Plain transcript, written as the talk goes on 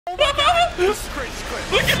This is crazy.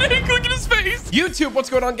 Look at Nick, look at his face. YouTube, what's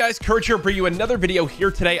going on, guys? Courage here, bring you another video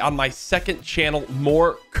here today on my second channel,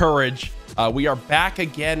 More Courage. We are back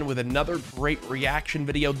again with another great reaction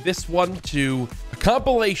video. This one to a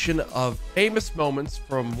compilation of famous moments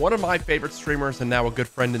from one of my favorite streamers and now a good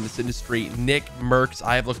friend in this industry, Nickmercs.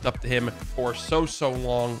 I have looked up to him for so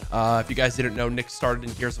long. If you guys didn't know, Nick started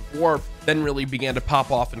in Gears of War, then really began to pop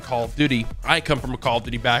off in Call of Duty. I come from a Call of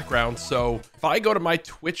Duty background, so if I go to my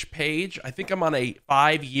Twitch page, I think I'm on a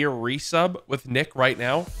 5-year resub with Nick right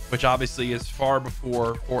now, which obviously is far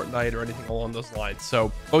before Fortnite or anything along those lines.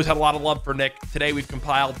 So always had a lot of love for Nick. Today we've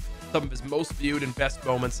compiled some of his most viewed and best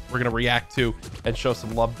moments we're going to react to and show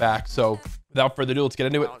some love back. So without further ado, let's get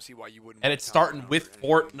into it. And it's starting with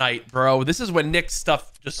Fortnite, bro. This is when Nick's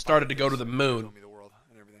stuff just started to go to the moon.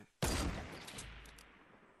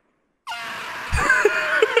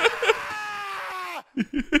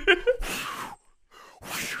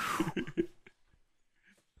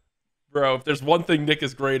 Bro, if there's one thing Nick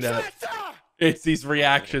is great at, it's these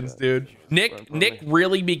reactions, dude. Nick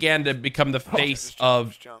really began to become the face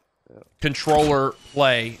of controller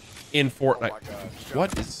play in Fortnite.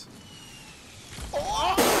 What is?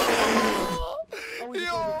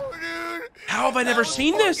 How have I never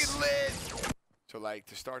seen this? So like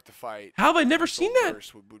to start the fight. How have I never seen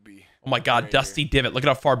that? Oh my God, Dusty Divot. Look at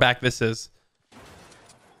how far back this is.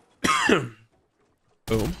 Boom.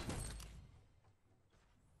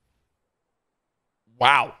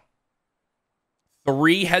 Wow.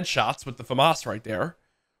 3 headshots with the FAMAS right there,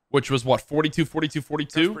 which was what, 42, 42,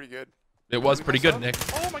 42? That's pretty good. It was pretty good, Nick.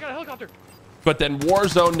 Oh my God, a helicopter. But then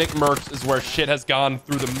Warzone Nickmercs is where shit has gone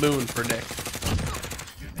through the moon for Nick.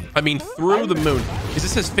 I mean, through the moon. Is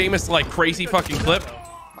this his famous, like, crazy fucking clip?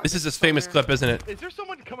 This is his famous clip, isn't it? Is there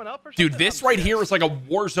someone coming up or something? Dude, this right here is like a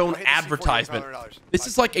Warzone advertisement. This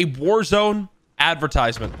is like a Warzone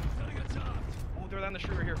advertisement. Oh, they're down the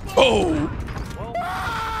street right here. Oh! Well,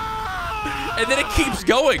 And then it keeps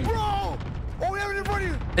going. Bro! Oh, yeah, in front of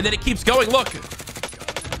you. And then it keeps going. Look.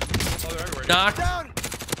 Knocked.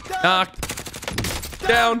 Knocked.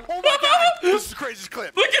 Down. Oh my God! This is the craziest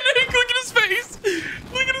clip. Look at Nick. Look at his face.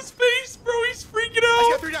 Look at his face, bro. He's freaking I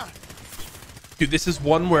out. got 3 down. Dude, this is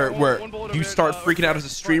one where you start freaking out as a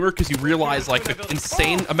streamer because you realize like the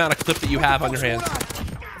insane amount of clip that you have on your hands.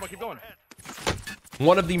 come on, keep going.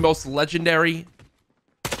 One of the most legendary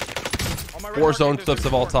Warzone clips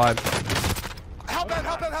of all time.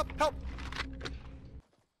 Help!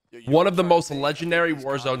 One of the most legendary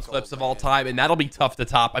Warzone clips of all time, and that'll be tough to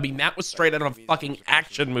top. I mean, that was straight out of a fucking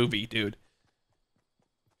action movie, dude.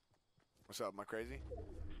 What's up, am I crazy?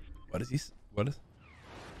 What is he? What is?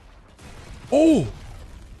 Oh!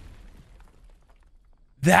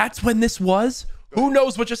 That's when this was? Who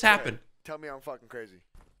knows what just happened? Tell me I'm fucking crazy.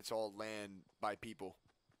 It's all land by people.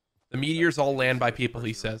 The meteors all land by people,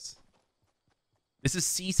 he says. This is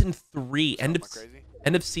season 3, end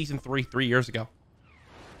of season 3 years ago.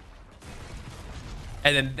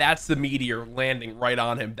 And then that's the meteor landing right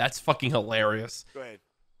on him. That's fucking hilarious. Go ahead.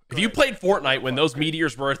 If you played Fortnite when those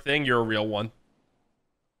meteors were a thing, you're a real one.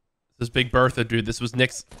 This is Big Bertha, dude. This was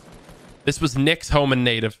Nick's home and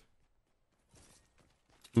native.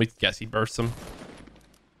 Let me guess, he burst him.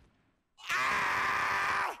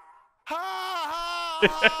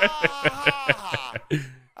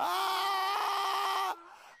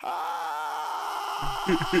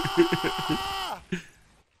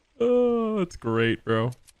 Oh, that's great,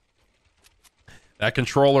 bro. That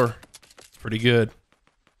controller, it's pretty good.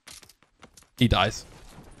 He dies.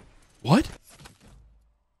 What?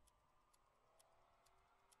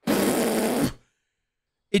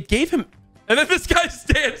 It gave him... And then this guy's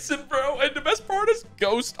dancing, bro. And the best part is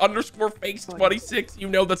ghost_face26. You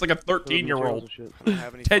know that's like a 13-year-old.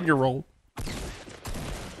 10-year-old. Oh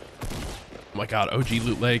my God, OG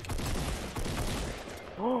Loot Lake.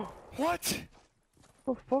 What?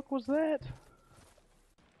 The fuck was that?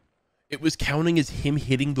 It was counting as him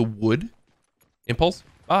hitting the wood. Impulse.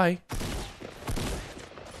 Bye.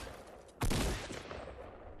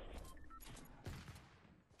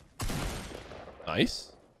 Nice.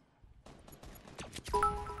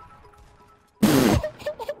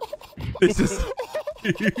 This is...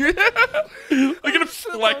 Look at him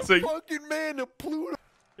flexing. Fucking man, the Pluto.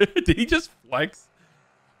 Did he just flex?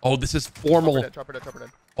 Oh, this is formal. Chopper dead.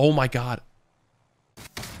 Oh my God.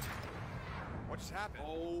 What just happened?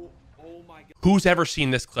 Oh my God. Who's ever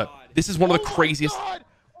seen this clip? This is one of the craziest.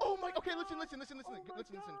 Oh my. Okay, listen. All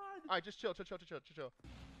right, just chill.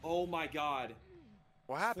 Oh my God.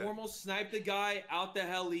 What happened? Formal sniped the guy out the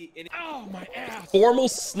heli. And Oh my ass. Formal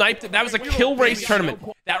sniped it. That was a kill race tournament.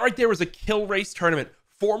 That right there was a kill race tournament.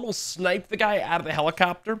 Formal sniped the guy out of the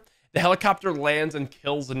helicopter. The helicopter lands and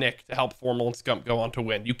kills Nick to help Formal and Scump go on to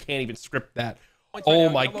win. You can't even script that. Oh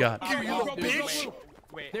my god.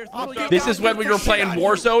 This is when we were playing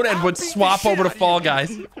Warzone and would swap over to Fall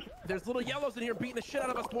Guys. There's little yellows in here beating the shit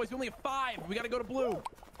out of us, boys. We only have 5. We gotta go to blue.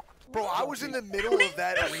 Bro, I was in the middle of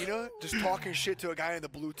that arena just talking shit to a guy in the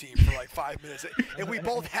blue team for like 5 minutes. And we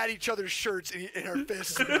both had each other's shirts in our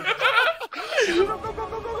fists. Go, go, go, go,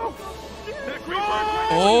 go, go.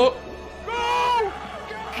 Oh. Go!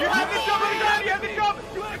 You have the jump, you have the jump.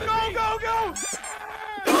 Go, go, go.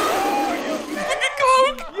 Look at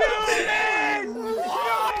Cloak.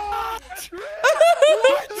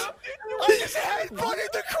 I just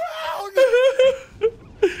headbutted the crowd!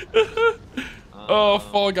 Oh,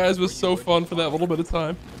 Fall Guys was so fun for that little bit of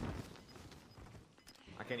time.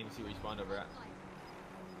 I can't even see where you spawned over at.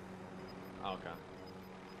 Oh, okay.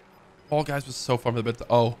 Fall Guys was so fun for the bit.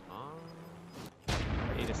 Oh.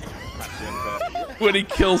 He just When he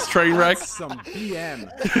kills Trainwreck. Some BM.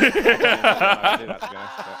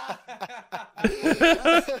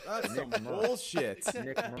 That's some bullshit.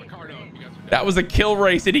 That was a kill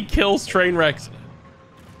race and he kills Trainwrecks.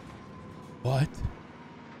 What?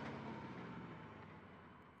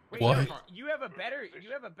 Wait, What? You have a better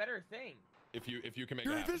thing. If you can make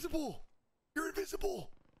You're it happen. invisible! You're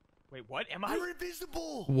invisible! Wait, what? Am I? You're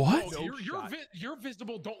invisible! What? Oh, you're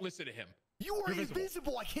visible. Don't listen to him. You are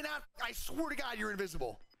invisible. I cannot. I swear to God, you're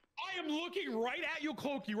invisible. I am looking right at you,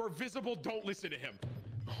 Cloak. You are visible. Don't listen to him.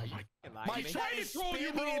 Oh my. My trying to troll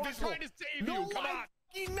you, bro. I'm trying to save you. Come on.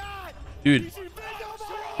 He's not. Dude, He's invisible.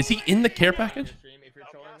 is he in the care package? If you're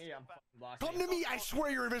trolling me, I'm lost. Come to me. I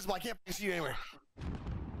swear you're invisible. I can't see you anywhere.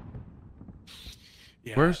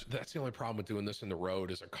 Yeah, that's the only problem with doing this in the road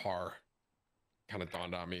is a car. Kind of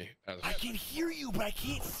dawned on me. I can hear you, but I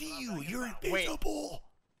can't see you. You're invisible.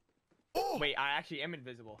 Oh. Wait, I actually am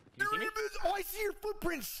invisible. Can you see me? Oh, I see your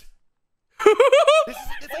footprints. It's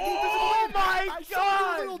like Oh invisible. my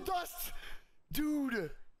God! Little dust, dude.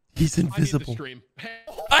 He's I need the invisible. stream.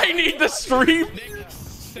 I need the stream. Nick,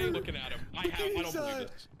 stay looking at him. I don't believe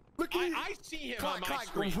this. Look at I see him on my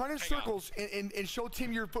screen. Run in circles and show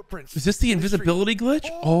Tim your footprints. Is this the invisibility glitch?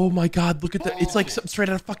 Oh my god, look at that. It's like something straight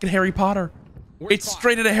out of fucking Harry Potter. It's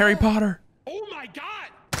straight out of Harry Potter. Oh my god.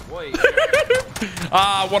 Wait.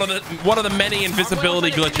 One of the many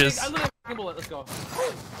invisibility glitches. Let's go.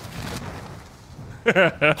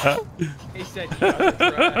 He said,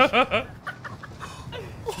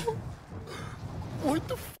 What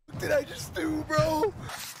the fuck did I just do, bro?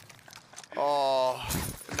 Oh,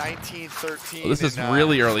 1913. Well, this is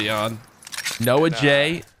really early on. Noah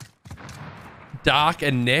J, Doc,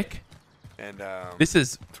 and Nick. And this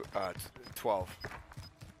is 12.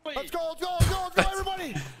 Let's go,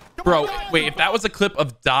 everybody! Bro, wait, if that was a clip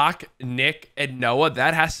of Doc, Nick, and Noah,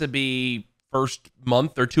 that has to be first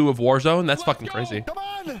month or 2 of Warzone. That's fucking crazy. Come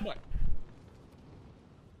on!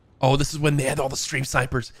 Oh, this is when they had all the stream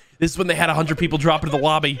snipers. This is when they had 100 people drop into the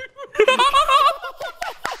lobby.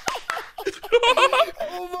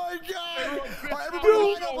 Oh my god! All right, everybody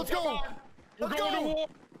line up, let's go! Let's go!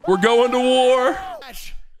 We're going to war.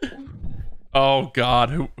 Oh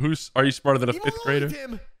god, who's are you smarter than a 5th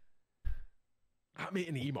grader? I'm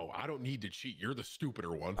an emo. I don't need to cheat. You're the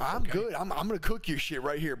stupider one. I'm good. I'm gonna cook your shit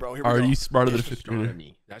right here, bro. Here we Are go. you smarter than a 5th grader?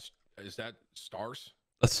 Astronomy. Is that stars?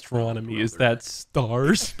 Astronomy, is that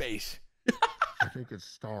stars? Space. I think it's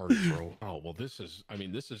stars, bro. Oh well, this is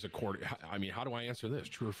according. I mean, how do I answer this?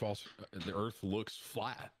 True or false? The Earth looks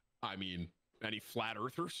flat. I mean, any flat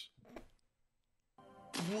earthers?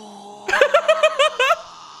 Whoa.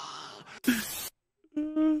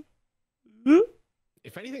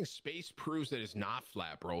 If anything, space proves that it's not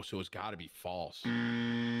flat, bro. So it's got to be false.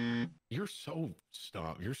 You're so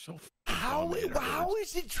dumb. You're so. How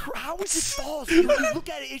is it false? You look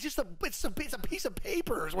at it. It's just a piece of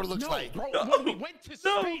paper. Is what it looks like. Bro, when we went to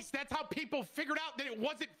space, that's how people figured out that it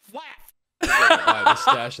wasn't flat. The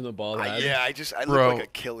stash in the ball. Yeah, I look like a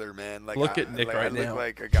killer, man. Like, look at Nick right I look now.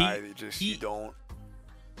 like a guy that just you don't.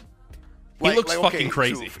 He looks fucking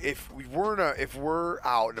crazy. So if we're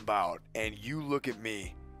out and about and you look at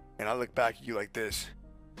me and I look back at you like this.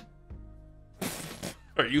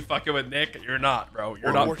 Are you fucking with Nick? You're not, bro.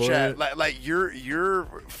 You're not. Chat, like you're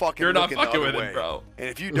fucking. You're not looking fucking the with other him, way. bro. And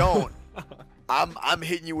if you don't, I'm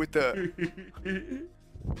hitting you with the.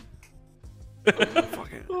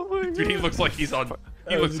 Dude, he looks like he's on.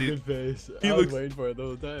 He looks. I was waiting for it the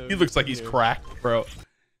whole time. He looks like he's cracked, bro.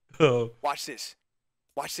 Oh. Watch this.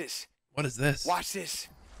 Watch this. What is this? Watch this.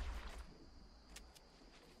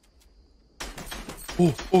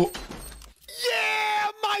 Oh.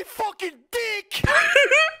 Yeah, my fucking dick.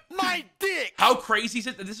 My dick. How crazy is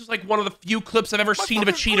it that this is like one of the few clips I've ever My seen of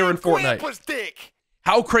a fucking cheater in Fortnite? grandpa's dick.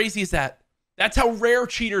 How crazy is that? That's how rare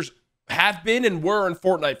cheaters have been and were in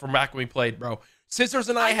Fortnite from back when we played, bro. Scissors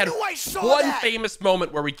and I had knew I saw one that. famous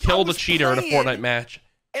moment where we killed a was cheater in a playing. Fortnite match.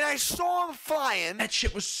 And I saw him flying. That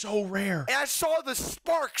shit was so rare. And I saw the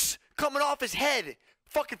sparks coming off his head.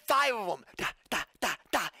 Fucking 5 of them. Da, da, da,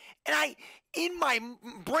 da. And I, in my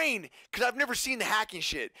brain, because I've never seen the hacking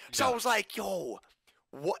shit. So I was like, yo,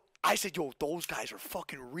 what? I said, yo, those guys are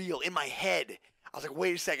fucking real in my head. I was like,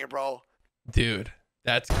 wait a second, bro. Dude,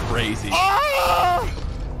 that's crazy. Ah!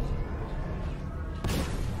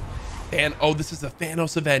 And oh, this is the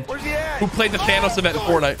Thanos event. Where's he at? Who played the Thanos event in Oh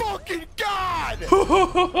Fortnite? fucking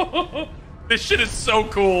God! This shit is so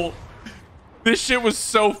cool. This shit was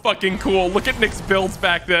so fucking cool. Look at Nick's builds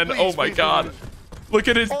back then. Please, oh my please, God. please. Look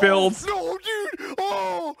at his builds. No, dude.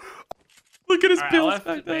 Oh. Look at his All right, I builds left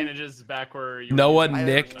back then. advantages back where you Noah, were. I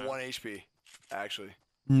Nick, have 1 HP, actually.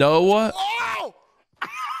 Noah, Oh!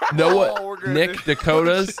 Noah, Oh, we're good. Nick,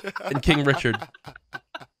 Dakotas, and King Richard.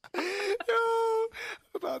 Yo,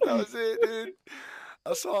 I thought that was it, dude.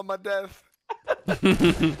 I saw my death.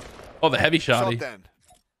 Oh, the heavy shoddy. Something.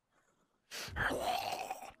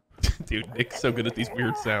 Dude, Nick's so good at these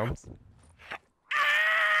weird sounds.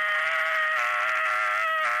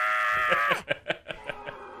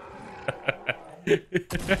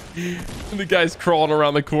 The guy's crawling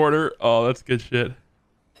around the corner. Oh, that's good shit.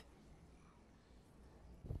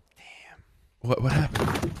 Damn. What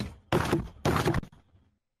happened?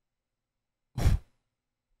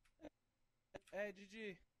 Hey,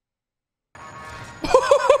 GG.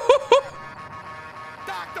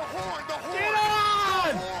 Doc, the horn, the horn. Get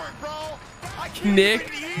on! The horn, bro. I can't Nick,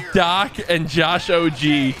 even hear. Doc, and Josh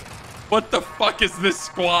OG. What the fuck is this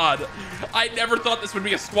squad? I never thought this would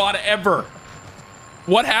be a squad ever.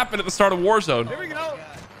 What happened at the start of Warzone? Here we go.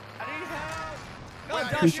 I need help. No, Wait, I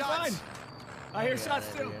Josh, hear you're shots. fine. I hear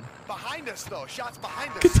shots too. Behind us, though. Shots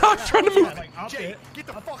behind us. Doc's trying to move. Jay, get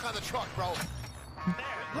the fuck on the truck, bro.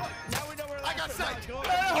 Look, now we know where I got sight. Go.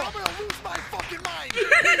 I'm gonna lose my fucking mind.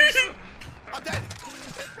 I'm dead.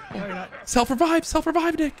 No, you're not. Self-revive,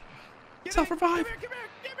 self-revive, Nick. Self-revive.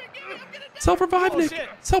 Self-revive, Oh, Nick. shit.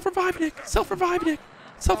 Self-revive, Nick. Self-revive, Nick.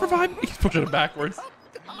 Self-revive. He's pushing it backwards.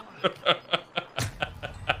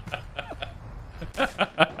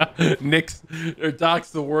 Nick's or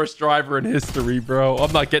Doc's the worst driver in history, bro.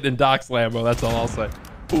 I'm not getting in Doc's Lambo. That's all I'll say.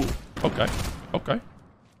 Ooh, okay. Okay.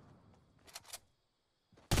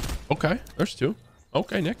 Okay, there's 2.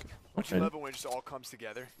 Okay, Nick. Don't you Okay. love it when it just all comes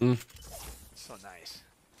together? Mm. So nice.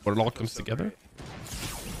 When it all comes So together.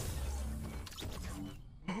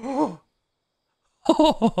 great.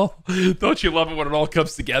 Don't you love it when it all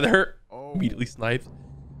comes together? Immediately sniped.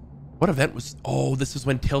 What event was? Oh, this is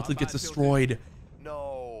when Tilted gets destroyed.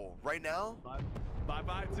 No. Right now?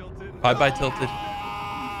 Bye-bye, Tilted. Bye bye Tilted.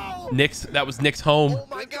 Nick's. That was Nick's home. Oh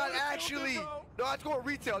my God! Actually, no. Let's go with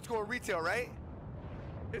retail. Let's go with retail, right?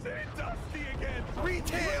 Is it Dusty again?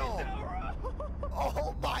 Retail.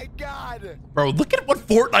 Oh my God! Bro, look at what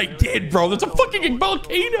Fortnite did, bro. There's a fucking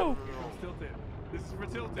volcano. Tilted. This is for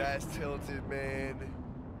Tilted. That's Tilted, man.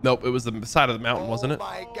 Nope, it was the side of the mountain, wasn't it? Oh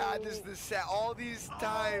my God! This is the sad. All these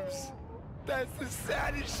times. That's the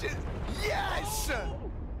saddest shit. Yes.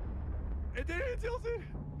 It did it, Tilted.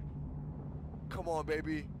 Come on,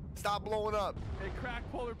 baby. Stop blowing up. It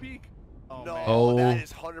cracked Polar Peak. Oh, No, man. Oh. that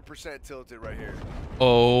is 100% Tilted right here.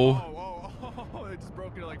 Oh, Oh, it just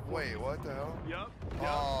broke into like 4 Wait, pieces. what the hell? Yup.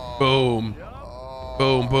 Oh. boom, Oh.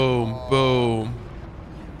 boom, boom, boom.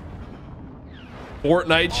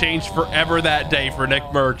 Fortnite changed forever that day for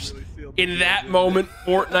Nickmercs. In that moment,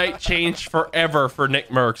 Fortnite changed forever for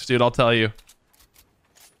Nickmercs, dude. I'll tell you.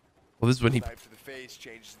 Well, this is when Knife to the face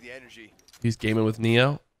changes the energy. he's gaming with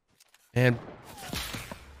Neo, and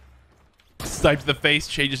snipe to the face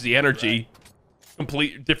changes the energy.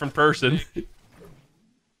 Complete different person.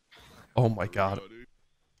 Oh my God.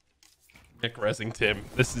 Nick Resing Tim.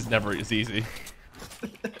 This is never as easy.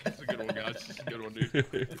 That's a good one, guys. That's a good one,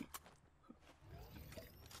 dude.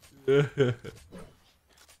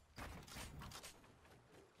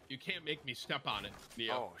 You can't make me step on it,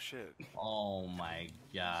 Neo. Oh shit! Oh my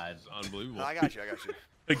God. It's unbelievable. No, I got you. I got you.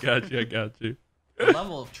 I got you. I got you. The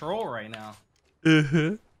level of troll right now.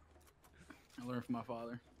 Uh-huh. I learned from my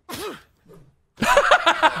father.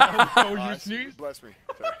 Oh, you sneeze? Bless me.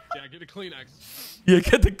 Sorry. Yeah, get a Kleenex. Yeah,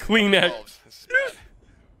 get the Kleenex. Gloves. This is bad.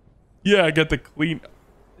 Yeah, I got the clean.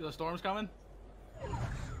 The storm's coming.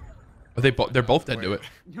 Are they're both dead to it.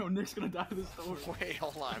 Yo, Nick's gonna die to the storm. Wait,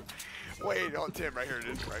 hold on. Wait, oh Tim, right here it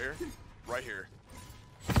is. Right here. Right here.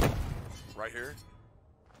 Right here.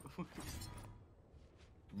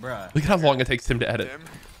 Bruh. Look at how long it takes him to edit. Him?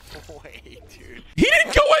 Wait, dude. He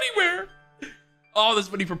didn't go anywhere. Oh,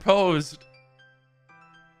 that's when he proposed.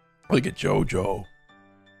 Look at JoJo.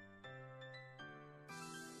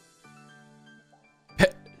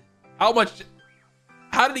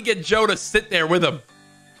 How did he get Joe to sit there with him?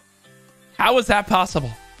 How is that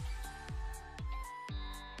possible?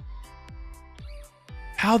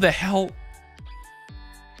 How the hell?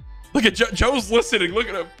 Look at Joe's listening. Look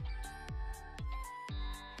at him.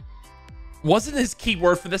 Wasn't his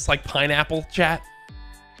keyword for this like pineapple, chat?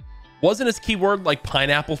 Wasn't his keyword like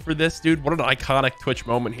pineapple for this, dude? What an iconic Twitch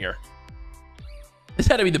moment here. This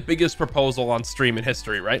had to be the biggest proposal on stream in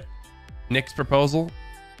history, right? Nick's proposal.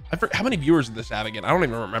 I forget, how many viewers did this have again? I don't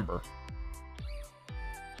even remember.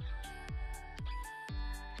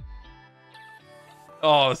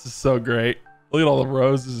 Oh, this is so great. Look at all the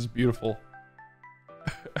roses. This is beautiful.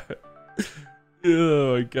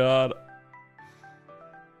 Oh my God.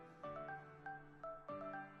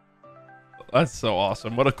 That's so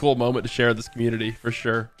awesome. What a cool moment to share with this community for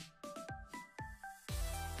sure.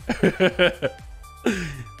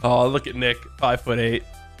 Oh, look at Nick, 5'8".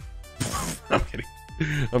 I'm kidding.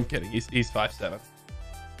 I'm kidding. He's 5'7".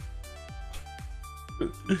 All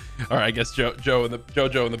right, I guess JoJo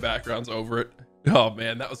in the background's over it. Oh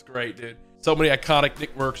man, that was great, dude. So many iconic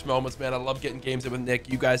Nickmercs moments, man. I love getting games in with Nick.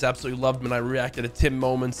 You guys absolutely loved them, and I reacted to Tim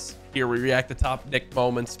moments. Here we react to top Nick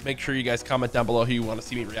moments. Make sure you guys comment down below who you want to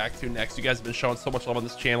see me react to next. You guys have been showing so much love on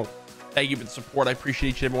this channel. Thank you for the support. I appreciate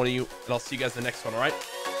each and every one of you, and I'll see you guys in the next one. All right,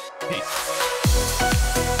 peace.